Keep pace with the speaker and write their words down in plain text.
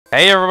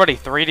Hey everybody,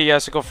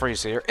 3DS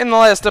Freeze here. In the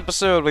last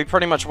episode, we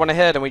pretty much went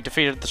ahead and we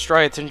defeated the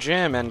Striaton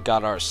Gym and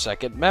got our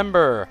second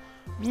member,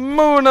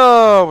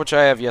 Muna, which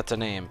I have yet to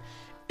name.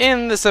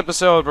 In this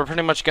episode, we're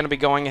pretty much going to be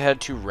going ahead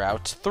to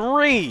Route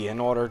 3 in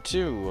order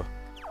to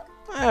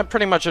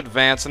pretty much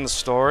advance in the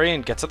story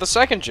and get to the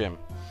second gym.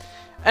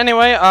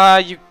 Anyway,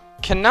 you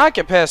cannot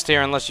get past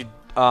here unless you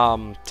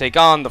take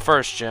on the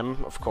first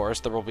gym, of course.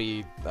 There will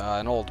be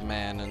an old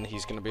man, and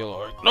he's gonna be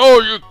like, "No,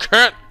 you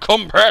can't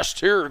come past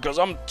here, because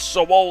I'm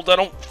so old I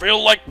don't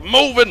feel like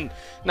moving."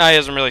 No, he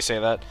doesn't really say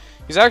that.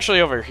 He's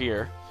actually over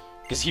here,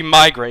 because he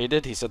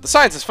migrated. He said, "The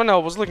scientist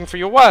Fennel was looking for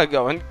you a while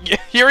ago, and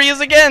here he is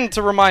again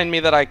to remind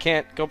me that I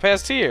can't go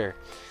past here."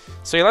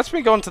 So he lets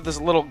me go into this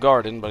little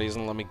garden, but he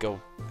doesn't let me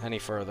go any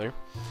further.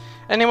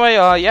 Anyway,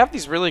 you have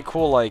these really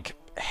cool, like,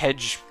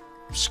 hedge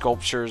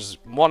sculptures.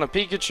 One, a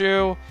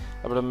Pikachu.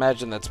 I would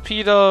imagine that's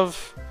Pidove.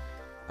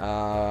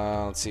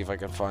 Let's see if I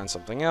can find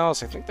something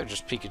else. I think they're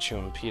just Pikachu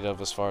and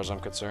Pidove as far as I'm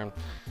concerned.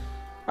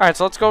 Alright,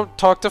 so let's go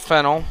talk to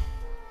Fennel.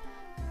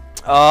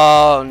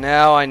 Oh,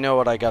 now I know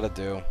what I gotta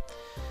do.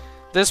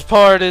 This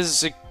part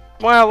is,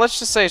 well, let's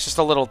just say it's just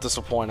a little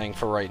disappointing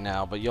for right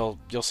now, but you'll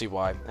see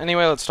why.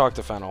 Anyway, let's talk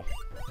to Fennel.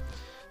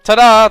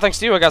 Ta-da! Thanks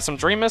to you, I got some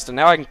Dream Mist, and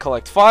now I can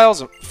collect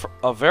files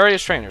of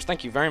various trainers.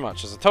 Thank you very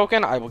much. As a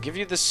token, I will give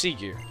you this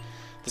Sea-Gear.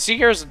 The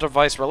Sea-Gear is a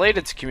device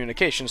related to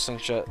communication,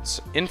 such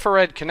as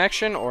infrared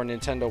connection or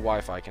Nintendo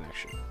Wi-Fi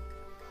connection.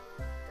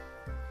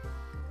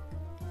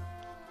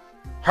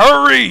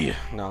 Hurry!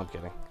 No, I'm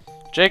kidding.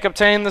 Jake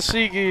obtained the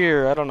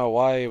Sea-Gear. I don't know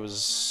why it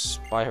was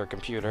by her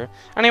computer.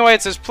 Anyway,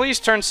 it says, please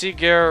turn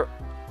Sea-Gear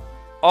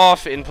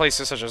off in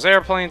places such as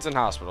airplanes and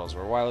hospitals,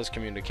 where wireless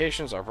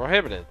communications are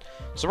prohibited.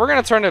 So we're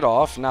going to turn it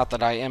off. Not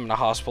that I am in a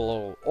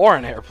hospital or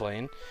an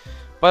airplane.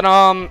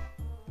 But,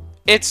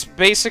 it's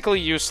basically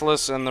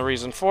useless, and the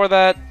reason for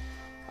that,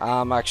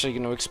 I'm actually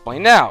going to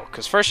explain now.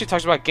 Because first she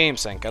talks about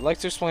GameSync. I'd like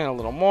to explain a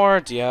little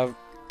more. Do you have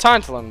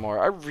time to learn more?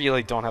 I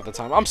really don't have the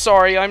time. I'm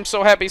sorry, I'm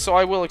so happy, so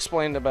I will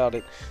explain about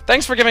it.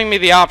 Thanks for giving me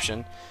the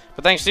option.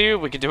 But thanks to you,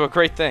 we could do a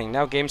great thing.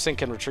 Now GameSync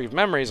can retrieve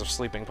memories of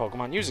sleeping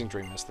Pokemon using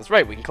Dream Mist. That's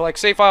right, we can collect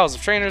save files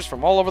of trainers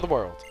from all over the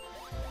world.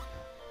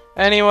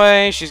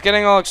 Anyway, she's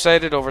getting all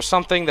excited over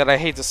something that I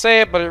hate to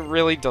say it, but it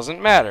really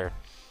doesn't matter.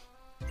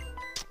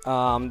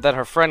 Then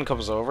her friend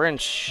comes over and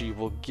she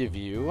will give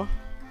you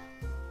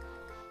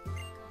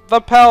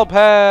the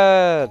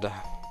Palpad.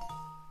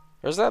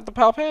 Or is that the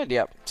Palpad?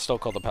 Yep, still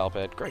called the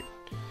Palpad. Great.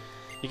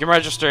 You can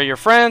register your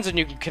friends and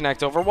you can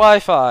connect over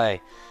Wi-Fi.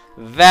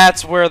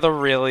 That's where the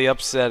really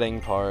upsetting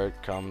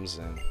part comes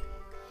in.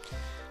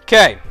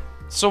 Okay,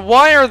 so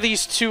why are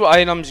these two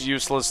items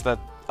useless that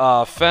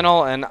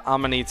Fennel and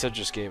Amanita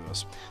just gave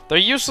us? They're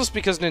useless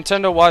because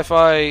Nintendo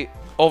Wi-Fi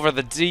over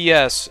the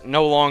DS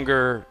no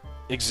longer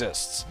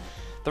exists.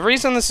 The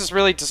reason this is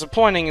really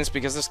disappointing is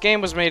because this game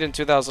was made in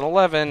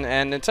 2011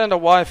 and Nintendo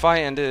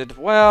Wi-Fi ended,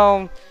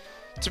 well,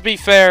 to be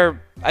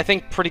fair, I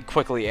think pretty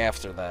quickly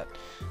after that.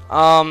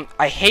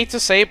 I hate to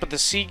say it, but the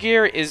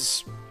Sea-Gear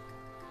is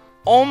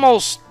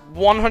almost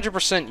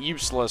 100%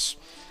 useless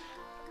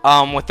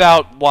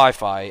without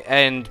Wi-Fi,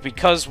 and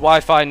because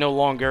Wi-Fi no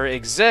longer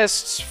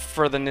exists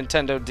for the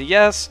Nintendo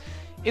DS,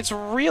 it's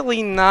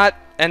really not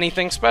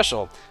anything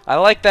special. I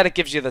like that it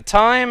gives you the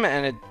time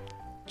and it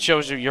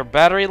shows you your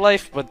battery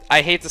life, but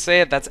I hate to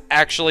say it, that's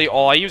actually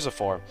all I use it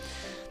for.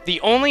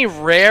 The only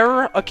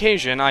rare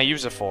occasion I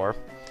use it for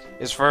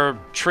is for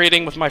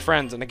trading with my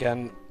friends, and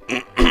again,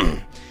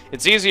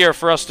 it's easier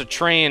for us to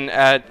train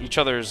at each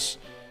other's,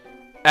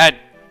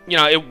 you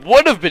know, it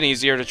would have been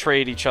easier to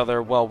trade each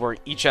other while we're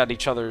each at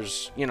each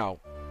other's, you know,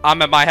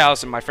 I'm at my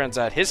house and my friend's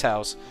at his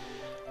house,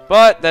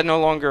 but that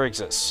no longer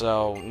exists,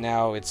 so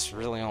now it's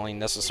really only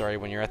necessary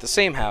when you're at the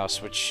same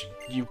house, which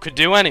you could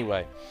do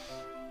anyway.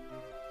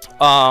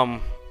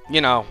 You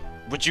know,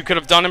 which you could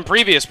have done in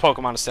previous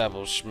Pokemon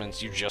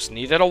establishments, you just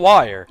needed a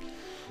wire.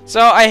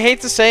 So, I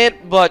hate to say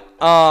it, but,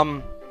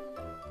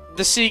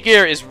 the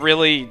Sea-Gear is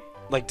really,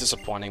 like,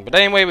 disappointing. But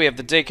anyway, we have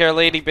the daycare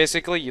lady,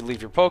 basically. You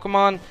leave your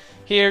Pokemon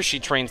here, she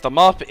trains them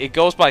up. It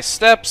goes by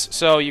steps,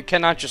 so you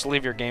cannot just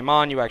leave your game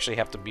on, you actually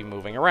have to be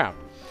moving around.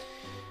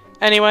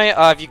 Anyway,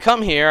 if you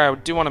come here, I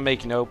do want to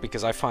make note,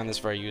 because I find this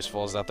very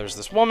useful, is that there's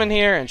this woman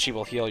here, and she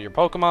will heal your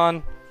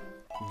Pokemon.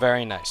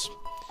 Very nice.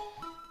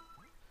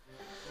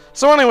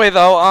 So anyway,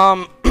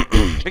 though,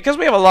 because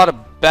we have a lot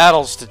of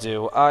battles to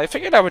do, I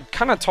figured I would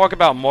kind of talk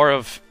about more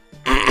of...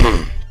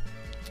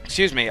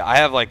 Excuse me, I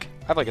have like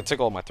a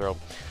tickle in my throat.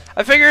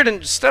 I figured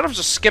instead of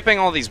just skipping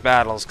all these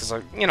battles, because,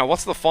 you know,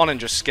 what's the fun in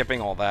just skipping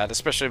all that?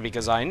 Especially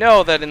because I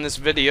know that in this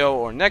video,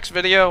 or next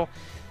video,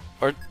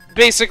 or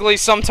basically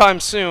sometime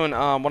soon,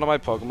 one of my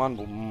Pokemon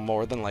will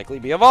more than likely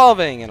be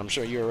evolving, and I'm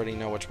sure you already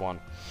know which one.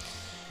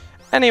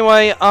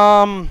 Anyway,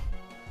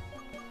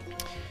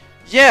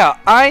 yeah,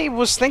 I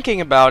was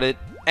thinking about it,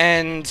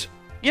 and,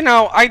 you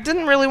know, I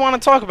didn't really want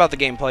to talk about the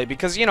gameplay,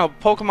 because, you know,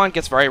 Pokemon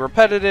gets very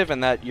repetitive,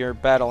 and that you're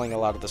battling a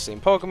lot of the same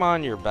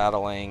Pokemon, you're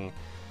battling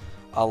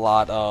a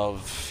lot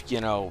of,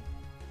 you know,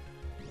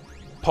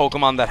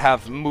 Pokemon that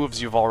have moves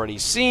you've already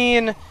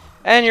seen,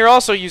 And you're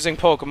also using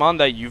Pokemon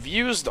that you've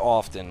used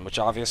often, which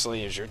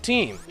obviously is your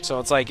team. So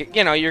it's like,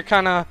 you know, you're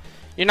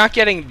not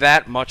getting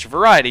that much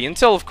variety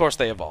until, of course,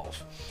 they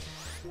evolve.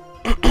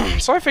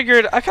 So I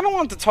figured I kind of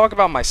wanted to talk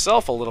about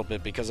myself a little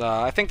bit because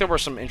I think there were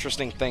some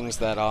interesting things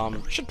that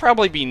should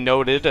probably be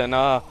noted, and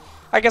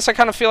I guess I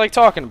kind of feel like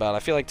talking about it. I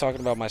feel like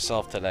talking about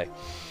myself today.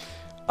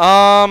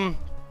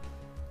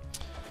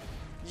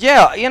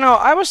 Yeah, you know,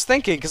 I was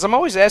thinking, because I'm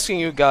always asking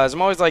you guys,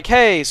 I'm always like,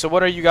 hey, so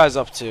what are you guys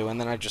up to?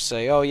 And then I just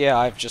say, oh yeah,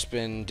 I've just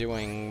been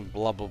doing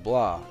blah blah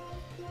blah.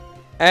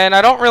 And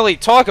I don't really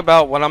talk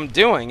about what I'm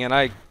doing, and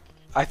I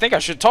think I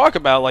should talk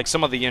about, like,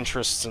 some of the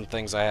interests and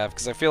things I have,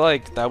 because I feel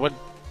like that would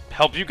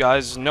help you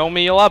guys know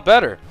me a lot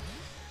better.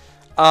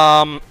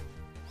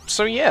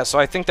 So yeah, so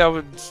I think that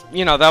would,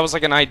 you know, that was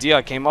like an idea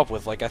I came up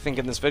with. Like, I think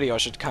in this video I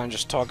should kind of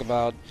just talk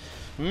about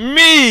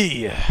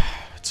me.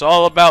 It's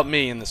all about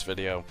me in this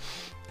video.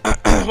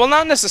 Well,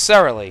 not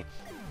necessarily.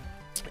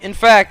 In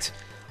fact,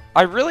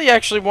 I really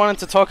actually wanted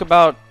to talk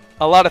about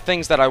a lot of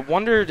things that I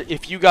wondered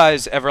if you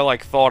guys ever,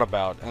 like, thought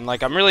about. And,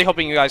 like, I'm really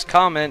hoping you guys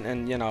comment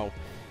and, you know,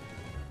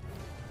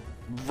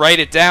 write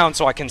it down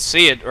so I can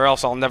see it, or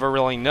else I'll never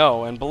really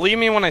know. And believe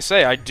me when I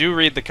say, I do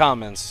read the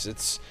comments.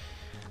 It's,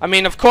 I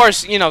mean, of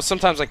course, you know,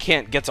 sometimes I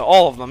can't get to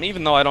all of them,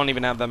 even though I don't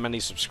even have that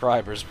many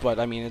subscribers. But,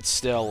 I mean, it's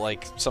still,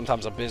 like,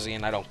 sometimes I'm busy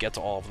and I don't get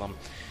to all of them.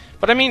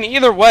 But, I mean,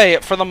 either way,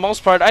 for the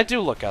most part, I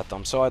do look at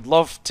them. So I'd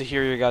love to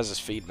hear your guys'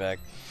 feedback.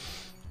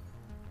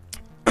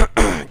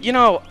 You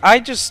know,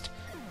 I just,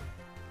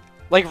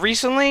 like,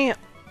 recently,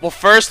 well,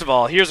 first of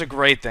all, here's a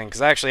great thing,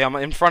 because actually I'm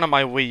in front of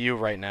my Wii U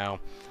right now.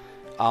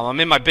 I'm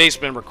in my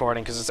basement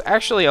recording, because it's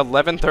actually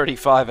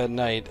 11:35 at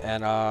night,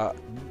 and,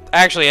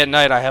 actually at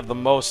night I have the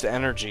most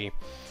energy.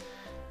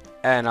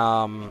 And,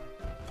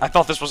 I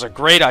thought this was a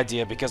great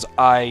idea, because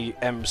I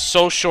am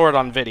so short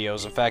on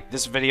videos. In fact,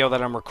 this video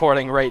that I'm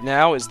recording right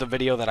now is the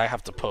video that I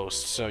have to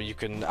post, so you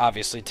can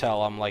obviously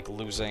tell I'm, like,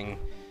 losing,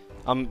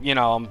 you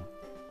know, I'm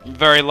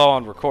very low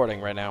on recording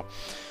right now.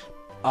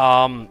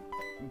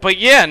 But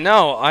yeah,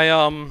 no,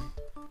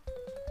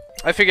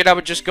 I figured I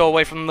would just go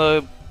away from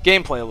the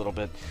gameplay a little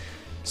bit.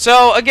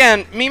 So,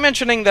 again, me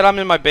mentioning that I'm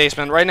in my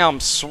basement, right now I'm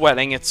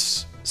sweating.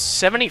 It's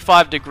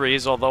 75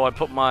 degrees, although I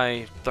put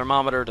my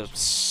thermometer to,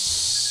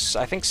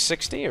 I think,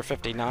 60 or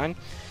 59.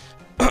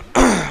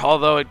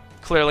 Although it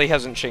clearly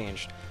hasn't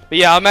changed. But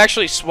yeah, I'm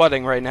actually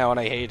sweating right now, and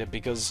I hate it,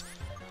 because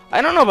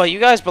I don't know about you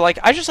guys, but, like,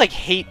 I just, like,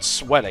 hate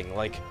sweating.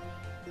 Like,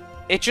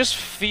 it just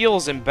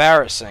feels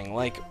embarrassing.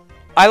 Like,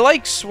 I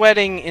like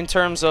sweating in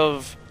terms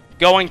of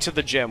going to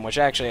the gym, which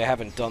actually I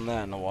haven't done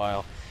that in a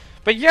while.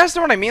 But you guys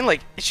know what I mean?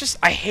 Like, it's just,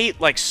 I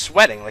hate, like,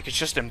 sweating. Like, it's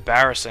just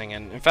embarrassing.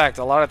 And, in fact,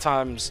 a lot of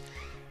times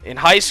in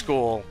high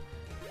school,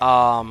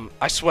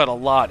 I sweat a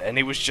lot. And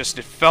it was just,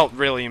 it felt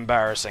really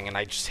embarrassing. And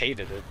I just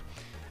hated it.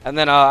 And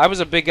then, I was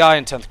a big guy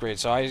in 10th grade.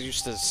 So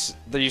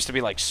there used to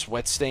be, like,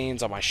 sweat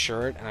stains on my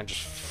shirt. And I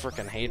just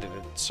freaking hated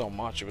it so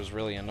much. It was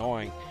really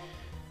annoying.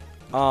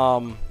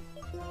 And,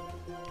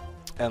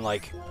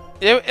 like,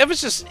 it was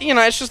just, you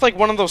know, it's just, like,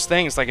 one of those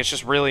things. Like, it's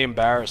just really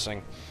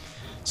embarrassing.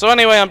 So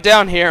anyway, I'm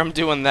down here, I'm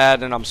doing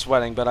that, and I'm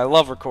sweating, but I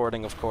love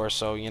recording, of course,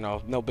 so, you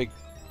know, no big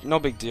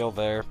deal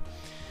there.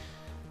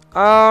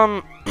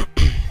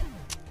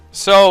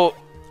 So,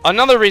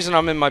 another reason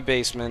I'm in my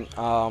basement,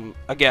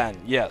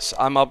 again, yes,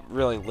 I'm up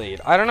really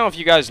late. I don't know if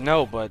you guys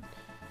know, but,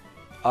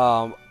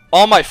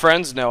 all my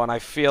friends know, and I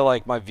feel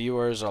like my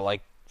viewers are,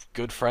 like,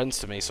 good friends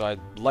to me, so I'd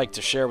like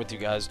to share with you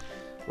guys.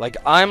 Like,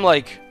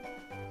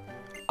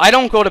 I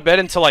don't go to bed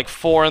until, like,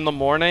 4 in the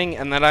morning,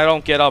 and then I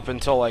don't get up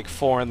until, like,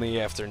 4 in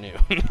the afternoon.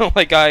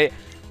 Like, I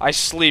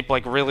sleep,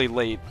 like, really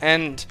late.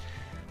 And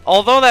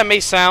although that may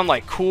sound,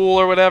 like, cool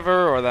or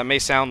whatever, or that may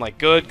sound, like,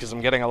 good because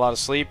I'm getting a lot of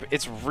sleep,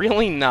 it's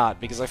really not,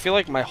 because I feel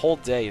like my whole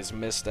day is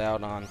missed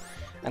out on.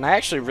 And I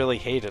actually really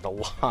hate it a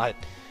lot.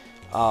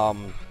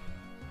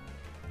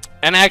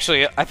 And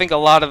actually, I think a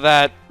lot of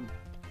that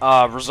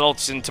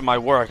results into my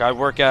work. I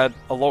work at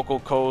a local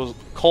Kohl's,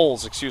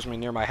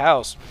 near my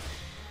house.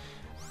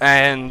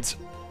 And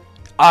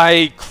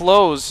I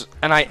close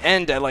and I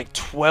end at like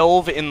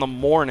 12 in the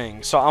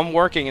morning. So I'm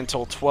working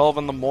until 12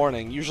 in the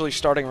morning, usually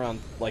starting around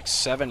like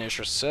 7-ish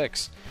or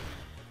 6.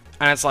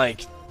 And it's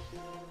like,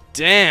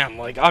 damn,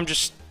 like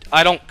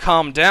I don't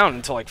calm down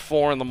until like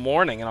 4 in the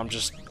morning, and I'm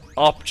just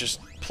up just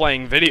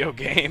playing video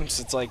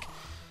games. It's like,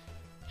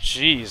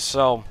 jeez.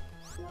 So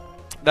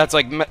that's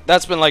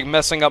been like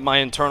messing up my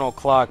internal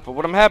clock. But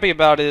what I'm happy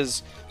about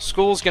is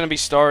school's gonna be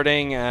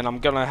starting, and I'm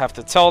gonna have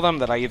to tell them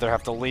that I either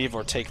have to leave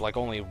or take like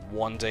only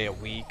 1 day a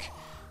week,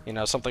 you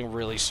know, something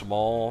really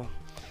small.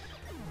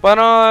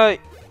 But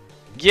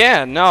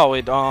yeah, no,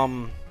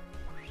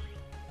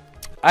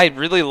 I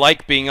really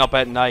like being up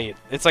at night.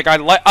 It's like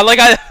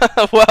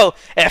well,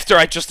 after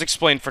I just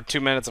explained for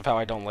 2 minutes of how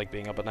I don't like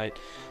being up at night.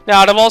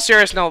 Now, out of all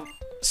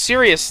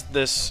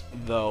seriousness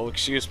though,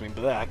 excuse me,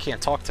 but I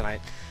can't talk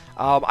tonight.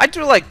 I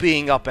do like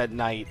being up at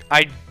night.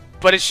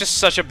 But it's just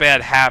such a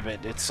bad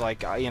habit. It's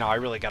like, you know, I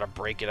really gotta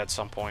break it at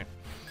some point.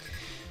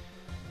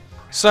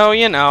 So,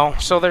 you know,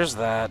 so there's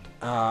that.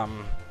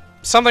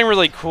 something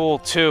really cool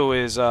too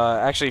is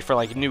actually for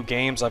like new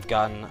games I've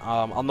gotten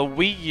on the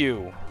Wii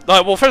U.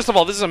 Well, first of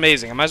all, this is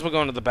amazing. I might as well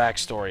go into the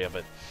backstory of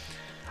it.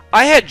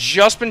 I had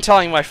just been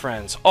telling my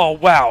friends, oh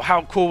wow,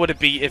 how cool would it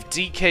be if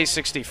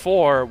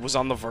DK64 was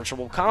on the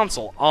Virtual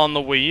Console on the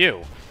Wii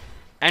U?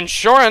 And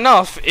sure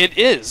enough, it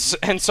is.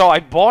 And so I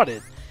bought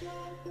it.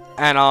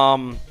 And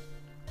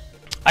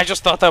I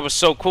just thought that was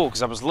so cool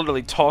because I was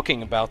literally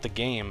talking about the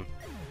game.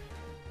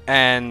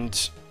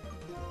 And,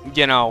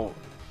 you know,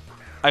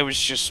 I was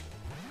just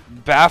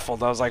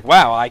baffled. I was like,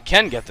 wow, I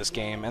can get this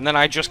game. And then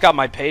I just got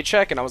my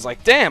paycheck and I was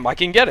like, damn, I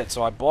can get it.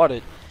 So I bought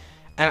it.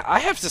 And I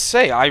have to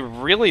say, I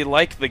really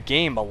like the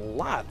game a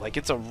lot. Like,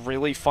 it's a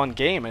really fun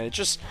game. And it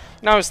just,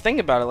 you know, I was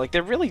thinking about it, like,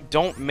 they really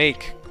don't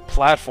make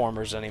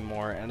platformers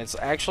anymore. And it's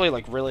actually,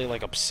 like, really,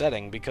 like,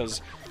 upsetting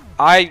because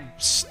I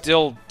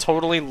still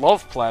totally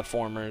love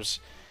platformers.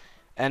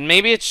 And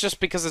maybe it's just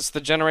because it's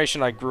the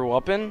generation I grew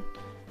up in.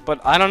 But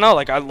I don't know,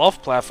 like, I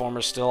love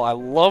platformers still. I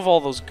love all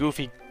those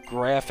goofy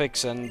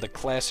graphics and the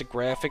classic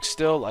graphics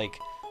still. Like,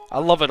 I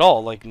love it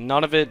all. Like,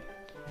 none of it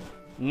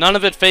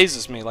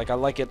phases me. Like, I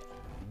like it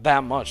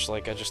that much.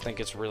 Like, I just think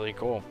it's really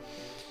cool.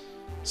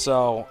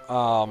 So,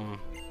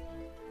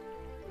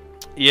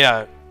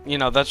 yeah, you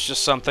know, that's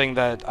just something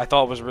that I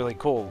thought was really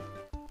cool.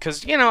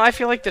 Because, you know, I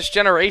feel like this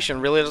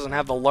generation really doesn't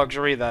have the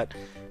luxury that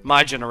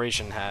my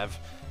generation had.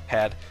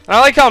 And I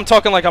like how I'm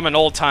talking like I'm an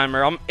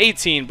old-timer. I'm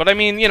 18, but I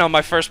mean, you know,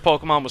 my first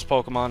Pokemon was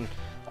Pokemon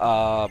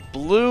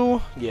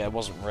Blue. Yeah, it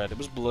wasn't Red, it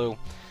was Blue.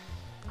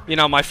 You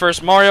know, my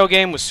first Mario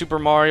game was Super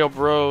Mario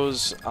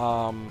Bros.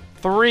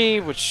 3,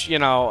 which, you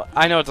know,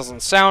 I know it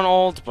doesn't sound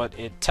old, but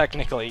it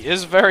technically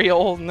is very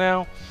old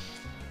now.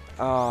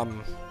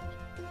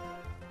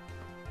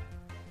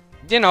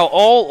 You know,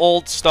 all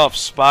old stuff.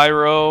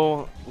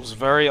 Spyro was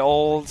very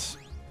old.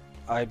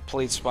 I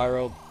played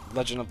Spyro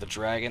Legend of the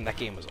Dragon. That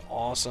game was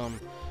awesome.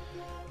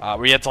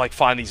 Where you had to, like,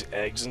 find these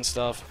eggs and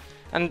stuff.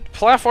 And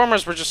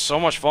platformers were just so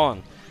much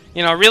fun.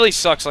 You know, it really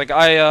sucks. Like,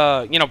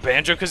 you know,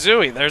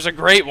 Banjo-Kazooie, there's a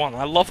great one.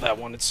 I love that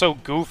one. It's so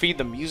goofy.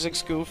 The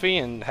music's goofy.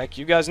 And, heck,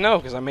 you guys know,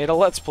 because I made a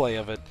Let's Play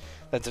of it.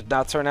 That did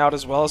not turn out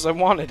as well as I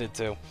wanted it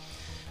to.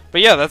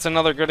 But, yeah, that's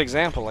another good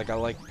example. Like, I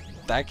like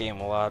that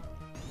game a lot.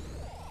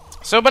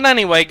 So, but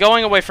anyway,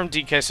 going away from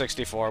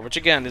DK64, which,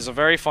 again, is a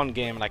very fun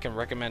game, and I can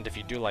recommend if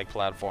you do like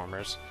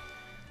platformers.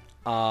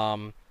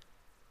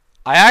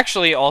 I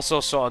actually also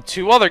saw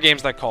 2 other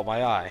games that caught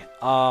my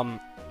eye.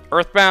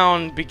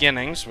 Earthbound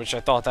Beginnings, which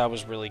I thought that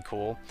was really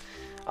cool.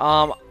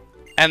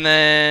 And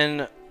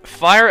then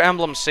Fire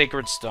Emblem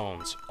Sacred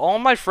Stones. All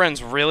my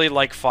friends really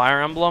like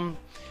Fire Emblem.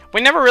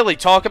 We never really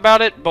talk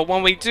about it, but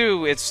when we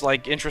do, it's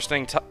like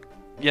interesting,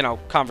 you know,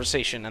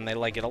 conversation, and they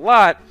like it a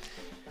lot.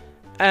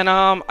 And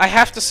I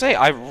have to say,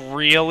 I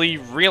really,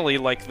 really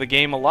like the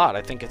game a lot.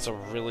 I think it's a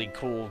really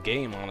cool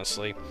game,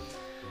 honestly.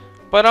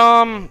 But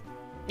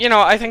you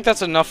know, I think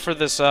that's enough for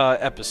this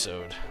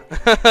episode.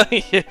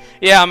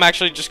 Yeah, I'm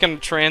actually just gonna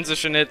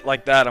transition it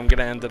like that. I'm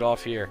gonna end it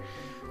off here.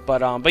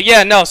 But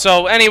yeah, no.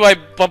 So anyway,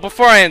 but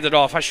before I end it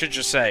off, I should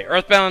just say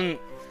Earthbound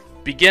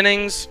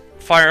Beginnings,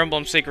 Fire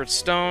Emblem Sacred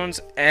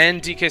Stones,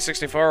 and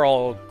DK64 are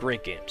all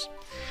great games.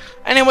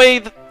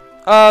 Anyway,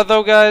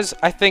 though, guys,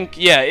 I think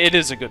yeah, it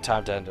is a good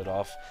time to end it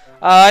off.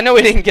 I know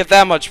we didn't get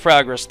that much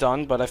progress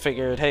done, but I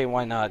figured, hey,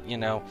 why not, you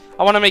know?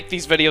 I want to make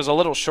these videos a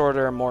little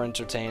shorter and more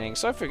entertaining,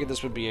 so I figured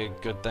this would be a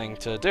good thing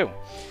to do.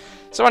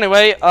 So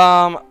anyway,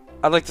 I'd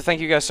like to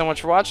thank you guys so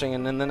much for watching,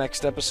 and in the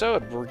next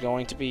episode, we're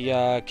going to be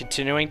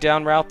continuing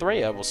down Route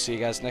 3. I will see you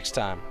guys next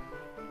time.